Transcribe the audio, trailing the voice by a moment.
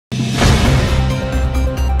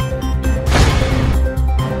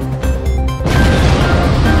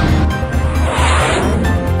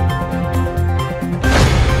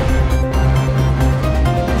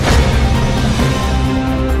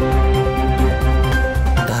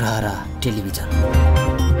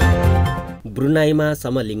ब्रुनाईमा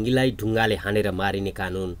समलिङ्गीलाई ढुङ्गाले हानेर मारिने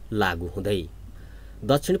कानुन लागू हुँदै।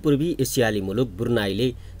 दक्षिण पूर्वी एसियाली मुलुक ब्रुनाईले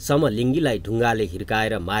समलिङ्गीलाई ढुङ्गाले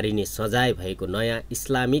हिर्काएर मारिने सजाय भएको नयाँ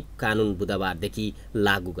इस्लामिक कानुन बुधबारदेखि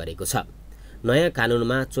लागू गरेको छ। नयाँ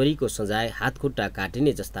कानुनमा चोरीको सजाय हातखुट्टा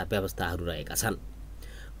काटिने जस्ता व्यवस्थाहरू रहेका छन्।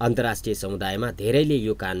 अन्तर्राष्ट्रिय समुदायमा धेरैले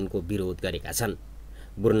यो कानुनको विरोध गरेका छन्।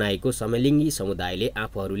 ब्रुनाईको समलिङ्गी समुदायले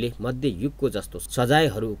आफूहरूले मध्ययुगको जस्तो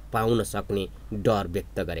सजायहरू पाउन सक्ने डर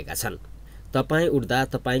व्यक्त गरेका छन्। तपाईँ उड्दा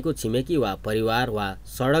तपाईँको छिमेकी वा परिवार वा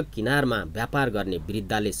सडक किनारमा व्यापार गर्ने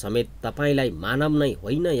वृद्धले समेत तपाईँलाई मानव नै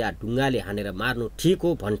होइन या ढुङ्गाले हानेर मार्नु ठिक हो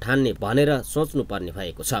भन्ठान्ने भनेर सोच्नुपर्ने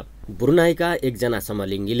भएको छ। ब्रुनाईका एकजना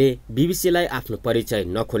समलिङ्गीले बीबीसीलाई आफ्नो परिचय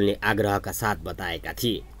नखोल्ने आग्रहका साथ बताएका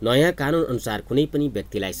थिए। नयाँ कानुन अनुसार कुनै पनि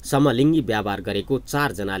व्यक्तिलाई समलिङ्गी व्यवहार गरेको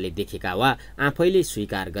 4 जनाले देखेका वा आफैले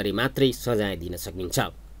स्वीकार गरे मात्रै सजाय दिन सकिन्छ।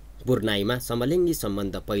 ब्रुनाईमा समलिङ्गी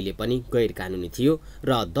सम्बन्ध पहिले पनि गैर कानुनी थियो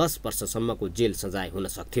र 10 वर्षसम्मको जेल सजाय हुन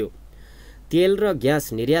सक्थ्यो। तेल र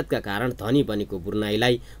ग्यास निर्यातका कारण धनी बनेको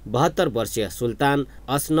ब्रुनाईलाई 72 वर्षीय सुल्तान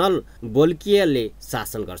असनल बोल्कियाले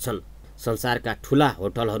शासन गर्छन्। संसारका ठूला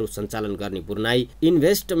होटलहरू सञ्चालन गर्ने ब्रुनाई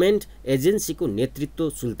इन्भेस्टमेन्ट एजेन्सीको नेतृत्व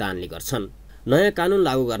सुल्तानले गर्छन्। नयाँ कानुन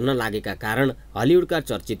लागू गर्न लागेका कारण हलिउडका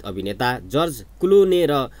चर्चित अभिनेता जर्ज क्लुने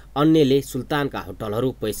र अन्यले सुल्तानका होटलहरू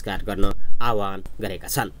बहिष्कार गर्न आह्वान गरेका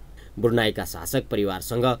छन्। ब्रुनाईका शासक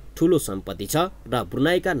परिवारसँग ठूलो सम्पत्ति छ र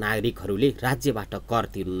ब्रुनाईका नागरिकहरूले राज्यबाट कर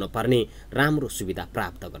तिर्नु नपर्ने राम्रो सुविधा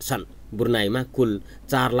प्राप्त गर्छन्। ब्रुनाईमा कुल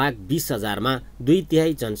 4,20,000 मा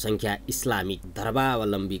 2/3 जनसङ्ख्या इस्लामिक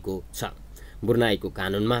धर्मावलम्बीको छ। ब्रुनाईको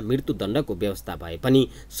कानुनमा मृत्युदण्डको व्यवस्था भए पनि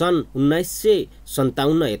सन्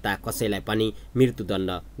 1957 यता कसैलाई पनि मृत्युदण्ड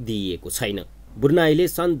दिइएको छैन। ब्रुनाईले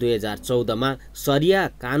सन् 2014 मा शरिया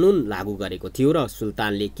कानुन लागू गरेको थियो र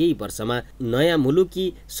सुल्तानले केही वर्षमा नयाँ मुलुकी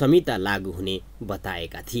संहिता लागू हुने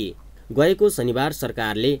बताएका थिए। गएको शनिबार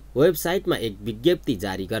सरकारले वेबसाइटमा एक विज्ञप्ति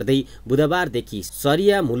जारी गर्दै बुधबारदेखि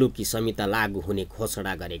शरिया मुलुकी संहिता लागू हुने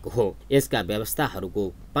घोषणा गरेको हो। यसका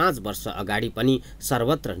व्यवस्थाहरूको 5 वर्ष अगाडि पनि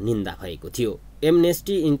सर्वत्र निन्दा भएको थियो।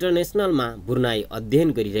 एमनेस्टी इन्टरनेसनलमा ब्रुनाई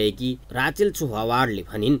अध्ययन गरिरहेकी राचेल छु हवार्डले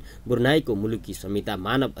भनिन्, ब्रुनाईको मुलुकी संहिता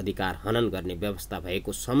मानव अधिकार हनन गर्ने व्यवस्था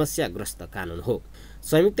भएको समस्याग्रस्त कानुन हो।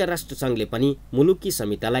 संयुक्त राष्ट्र संघले पनि मुलुकी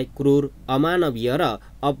संहितालाई क्रूर, अमानवीय र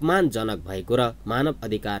अपमानजनक भएको र मानव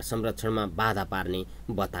अधिकार संरक्षणमा बाधा पार्ने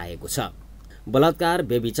बताएको छ। बलात्कार,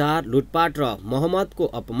 व्यभिचार, लुटपाट र मोहम्मदको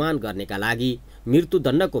अपमान गर्नेका लागि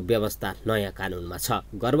मृत्युदण्डको व्यवस्था नयाँ कानुनमा छ।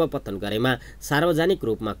 गर्भपतन गरेमा सार्वजनिक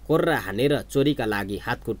रूपमा कोर्रा हानेर चोरीका लागि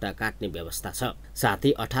हातखुट्टा काट्ने व्यवस्था छ।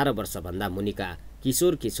 साथै 18 वर्षभन्दा मुनिका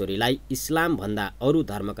किशोर किशोरीलाई इस्लाम भन्दा अरू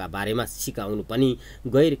धर्मका बारेमा सिकाउनु पनि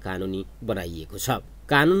गैर कानुनी बनाइएको छ।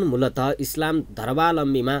 कानुन मूलतः इस्लाम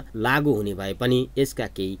धर्मावलम्बीमा लागू हुने भए पनि यसका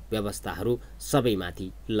केही व्यवस्थाहरू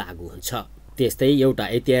सबैमाथि लागू हुन्छ। त्यस्तै एउटा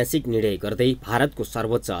ऐतिहासिक निर्णय गर्दै भारतको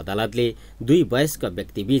सर्वोच्च अदालतले 2 वयस्क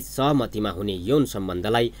व्यक्तिबीच सहमतिमा हुने यौन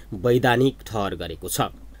सम्बन्धलाई वैधानिक ठहर गरेको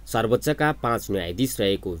छ। सर्वोच्चका 5 न्यायाधीश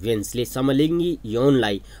रहेको बेन्चले समलिङ्गी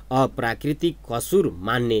यौनलाई अप्राकृतिक कसुर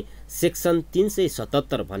मान्ने सेक्सन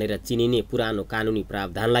 377 भनेर चिनिने पुरानो कानुनी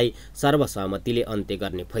प्रावधानलाई सर्वसहमतिले अन्त्य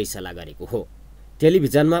गर्ने फैसला गरेको हो।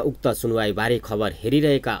 टेलिभिजनमा उक्त सुनवाईबारे खबर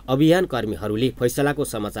हेरिरहेका अभियान कर्मीहरूले फैसलाको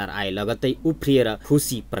समाचार आए लगत्तै उफ्रिएर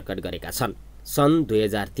खुसी प्रकट गरेका छन्। सन्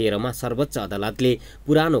 2013 मा सर्वोच्च अदालतले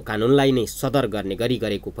पुरानो कानुनलाई नै सदर गर्ने गरी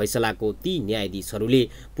गरेको फैसलाको ती न्यायाधीशहरूले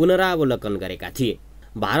पुनरावलोकन गरेका थिए।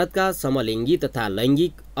 भारतका समलिङ्गी तथा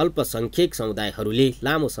लैङ्गिक अल्पसंख्यक समुदायहरूले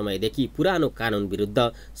लामो समयदेखि पुरानो कानुन विरुद्ध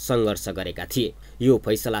सङ्घर्ष गरेका थिए। यो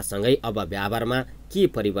फैसलासँगै अब व्यवहारमा के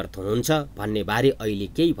परिवर्तन हुन्छ भन्ने बारे अहिले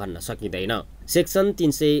केही भन्न सकिँदैन। सेक्सन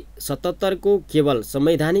 377 को केवल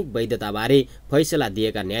संवैधानिक वैधताबारे फैसला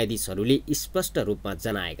दिएका न्यायाधीशहरूले स्पष्ट रूपमा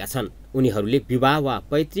जनाएका छन्। उनीहरूले विवाह वा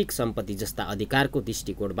पैतृक सम्पत्ति जस्ता अधिकारको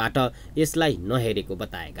दृष्टिकोणबाट यसलाई नहेरेको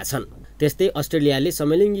बताएका छन्। त्यस्तै अस्ट्रेलियाले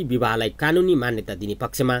समलिङ्गी विवाहलाई कानुनी मान्यता दिने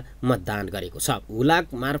पक्षमा मतदान गरेको छ।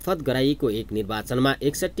 हुलाक मार्फत गराइएको एक निर्वाचनमा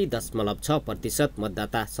 61.6%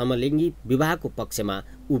 मतदाता समलिङ्गी विवाहको पक्षमा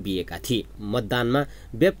उभिएका थिए। मतदानमा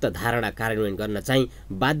व्यक्त धारणा कार्यान्वयन गर्न चाहिँ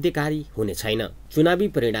बाध्यकारी हुने छैन। चुनावी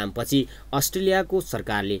परिणामपछि अस्ट्रेलियाको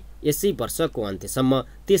सरकारले यसै वर्षको अन्त्यसम्म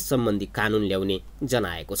त्यस सम्बन्धी कानुन ल्याउने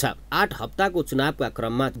जनाएको छ। 8 हप्ताको चुनावका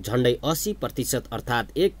क्रममा झण्डै 80%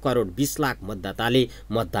 अर्थात् 1,20,00,000 मतदाताले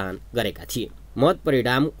मतदान गरेका थिए। मत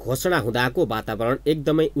परिणाम घोषणा हुँदाको वातावरण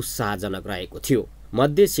एकदमै उत्साहजनक रहेको थियो।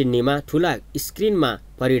 मध्य सिडनीमा ठूला स्क्रिनमा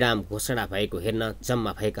परिणाम घोषणा भएको हेर्न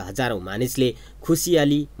जम्मा भएका हजारौं मानिसले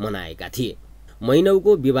खुसियाली मनाएका थिए।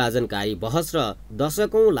 महिनौको विभाजनकारी बहस र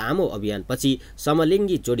दशकौं लामो अभियानपछि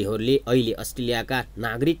समलिङ्गी जोडीहरूले अहिले अस्ट्रेलियाका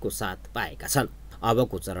नागरिकको साथ पाएका छन्।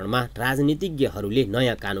 अबको चरणमा राजनीतिज्ञहरूले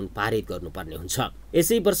नयाँ कानुन पारित गर्नुपर्ने हुन्छ।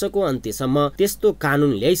 यसै वर्षको अन्त्यसम्म त्यस्तो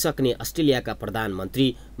कानुन ल्याइसक्ने अस्ट्रेलियाका प्रधानमन्त्री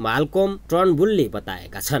माल्कोम टर्नबुलले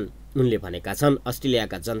बताएका छन्। उनले भनेका छन्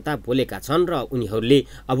अस्ट्रेलियाका जनता बोलेका छन् र उनीहरूले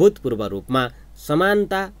अभूतपूर्व रूपमा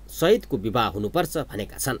समानता सहितको विवाह हुनुपर्छ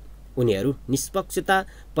भनेका छन्। उनीहरू निष्पक्षता,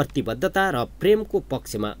 प्रतिबद्धता र प्रेमको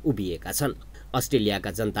पक्षमा उभिएका छन्।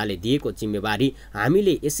 अस्ट्रेलियाका जनताले दिएको जिम्मेवारी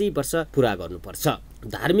हामीले यसै वर्ष पूरा गर्नुपर्छ।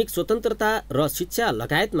 धार्मिक स्वतन्त्रता र शिक्षा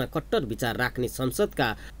लगायतमा कट्टर विचार राख्ने संसदका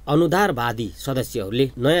अनुदारवादी सदस्यहरूले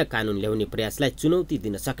नयाँ कानुन ल्याउने प्रयासलाई चुनौती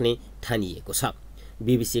दिन सक्ने ठानिएको छ।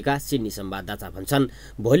 बीबीसीका सिडनी संवाददाता भन्छन्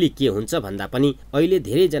भोलि के हुन्छ भन्दा पनि अहिले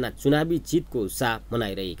धेरैजना चुनावी जितको उत्साह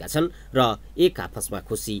मनाइरहेका छन् र एक आपसमा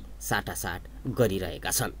खुसी साटासाट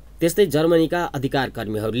गरिरहेका छन्। त्यस्तै जर्मनीका अधिकार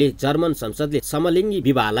कर्मीहरूले जर्मन संसदले समलिङ्गी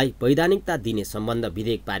विवाहलाई वैधानिकता दिने सम्बन्ध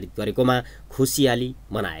विधेयक पारित गरेकोमा खुसियाली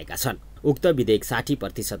मनाएका छन्। उक्त विधेयक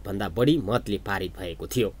 60% भन्दा बढी मतले पारित भएको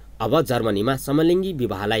थियो। अब जर्मनीमा समलिङ्गी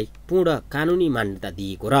विवाहलाई पूर्ण कानुनी मान्यता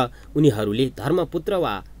दिएको र उनीहरूले धर्मपुत्र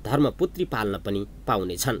वा धर्मपुत्री पाल्न पनि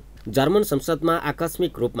पाउनेछन्। जर्मन संसदमा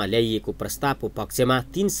आकस्मिक रूपमा ल्याइएको प्रस्तावको पक्षमा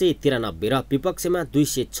 393 र विपक्षमा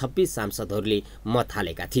 226 सांसदहरूले मत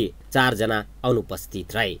हालेका थिए। 4 जना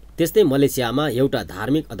अनुपस्थित रहे। त्यस्तै मलेसियामा एउटा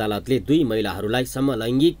धार्मिक अदालतले 2 महिलाहरूलाई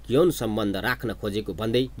समलैङ्गिक यौन सम्बन्ध राख्न खोजेको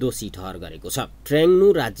भन्दै दोषी ठहर गरेको छ।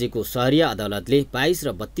 ट्रेङ्गनु राज्यको सहरिया अदालतले 22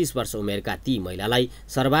 र 32 वर्ष उमेरका ती महिलालाई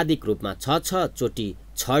सर्वाधिक रूपमा 6 चोटि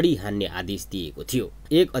छडी हान्ने आदेश दिएको थियो।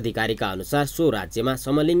 एक अधिकारीका अनुसार सो राज्यमा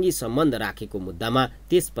समलिङ्गी सम्बन्ध राखेको मुद्दामा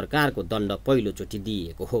त्यस प्रकारको दण्ड पहिलोचोटि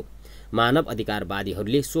दिइएको हो। मानव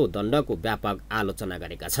अधिकारवादीहरूले सो दण्डको व्यापक आलोचना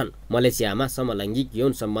गरेका छन्। मलेसियामा समलैङ्गिक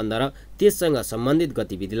यौन सम्बन्ध र त्यससँग सम्बन्धित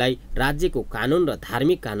गतिविधिलाई राज्यको कानुन र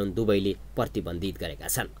धार्मिक कानुन दुवैले प्रतिबन्धित गरेका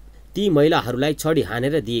छन्। ती महिलाहरूलाई छडी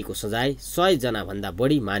हानेर दिएको सजाय 100 जना भन्दा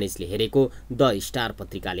बढी मानिसले हेरेको द स्टार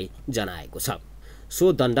पत्रिकाले जनाएको छ।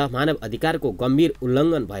 सो दण्ड मानव अधिकारको गम्भीर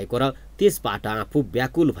उल्लङ्घन भएको र त्यसबाट आफू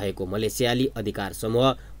व्याकुल भएको मलेसियाली अधिकार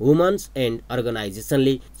समूह वुमन्स एन्ड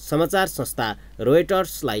अर्गनाइजेसनले समाचार संस्था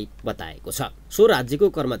रोयटर्सलाई बताएको छ। सो राज्यको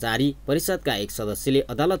कर्मचारी परिषदका एक सदस्यले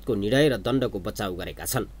अदालतको निर्णय र दण्डको बचाउ गरेका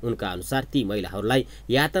छन्। उनका अनुसार ती महिलाहरूलाई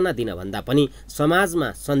यातना दिन भन्दा पनि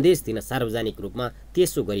समाजमा सन्देश दिन सार्वजनिक रूपमा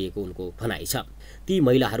त्यसो गरिएको उनको भनाइ छ। ती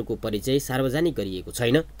महिलाहरूको परिचय सार्वजनिक गरिएको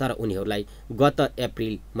छैन, तर उनीहरूलाई गत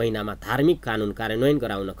अप्रिल महिनामा धार्मिक कानुन कार्यान्वयन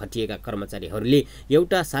गराउन खटिएका कर्मचारीहरूले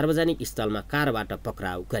एउटा सार्वजनिक स्थलमा कारबाट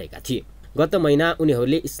पक्राउ गरेका थिए। गत महिना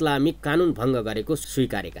उनीहरूले इस्लामिक कानुन भङ्ग गरेको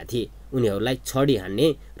स्वीकारेका थिए। उनीहरूलाई छडी हान्ने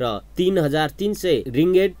र 3300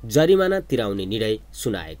 रिङ्गेट जरिमाना तिराउने निर्णय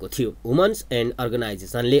सुनाएको थियो। वुमन्स एन्ड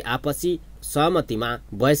अर्गनाइजेसनले आपसी सहमतिमा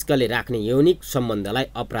वयस्कले राख्ने यौनिक सम्बन्धलाई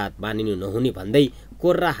अपराध मानिनु नहुने भन्दै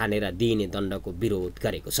कोर्रा हानेर दिइने दण्डको विरोध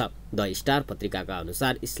गरेको छ। द स्टार पत्रिकाका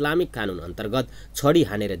अनुसार इस्लामिक कानुन अन्तर्गत छडी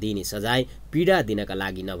हानेर दिइने सजाय पीडा दिनका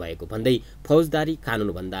लागि नभएको भन्दै फौजदारी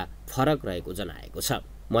कानुनभन्दा फरक रहेको जनाएको छ।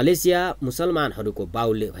 मलेसिया मुसलमानहरूको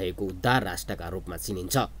बाहुल्य भएको उद्धार राष्ट्रका रूपमा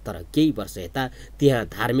चिनिन्छ, तर केही वर्ष यता त्यहाँ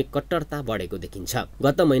धार्मिक कट्टरता बढेको देखिन्छ।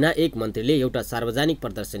 गत महिना एक मन्त्रीले एउटा सार्वजनिक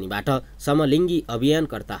प्रदर्शनीबाट समलिङ्गी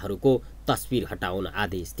अभियानकर्ताहरूको तस्बिर हटाउन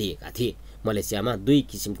आदेश दिएका थिए। मलेसियामा 2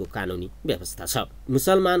 किसिमको कानुनी व्यवस्था छ।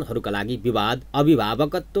 मुसलमानहरूका लागि विवाद,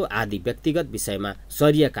 अभिभावकत्व आदि व्यक्तिगत विषयमा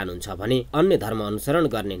शरिया कानुन छ भने अन्य धर्म अनुसरण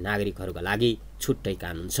गर्ने नागरिकहरूका लागि छुट्टै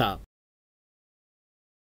कानुन छ।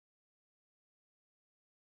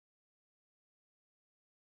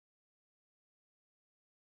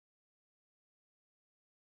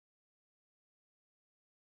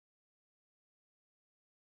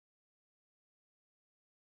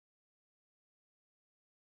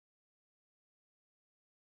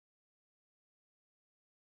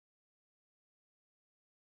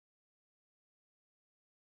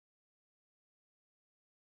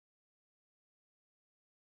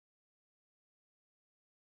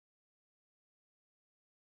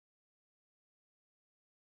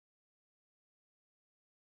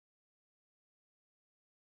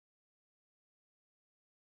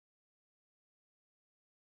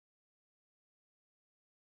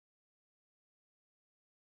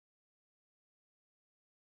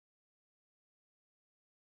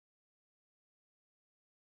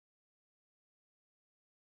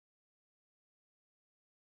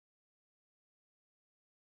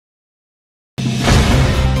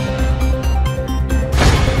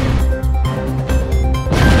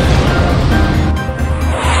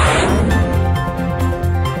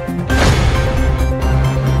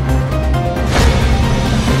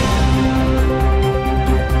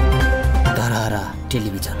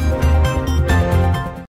 टेलिभिजन।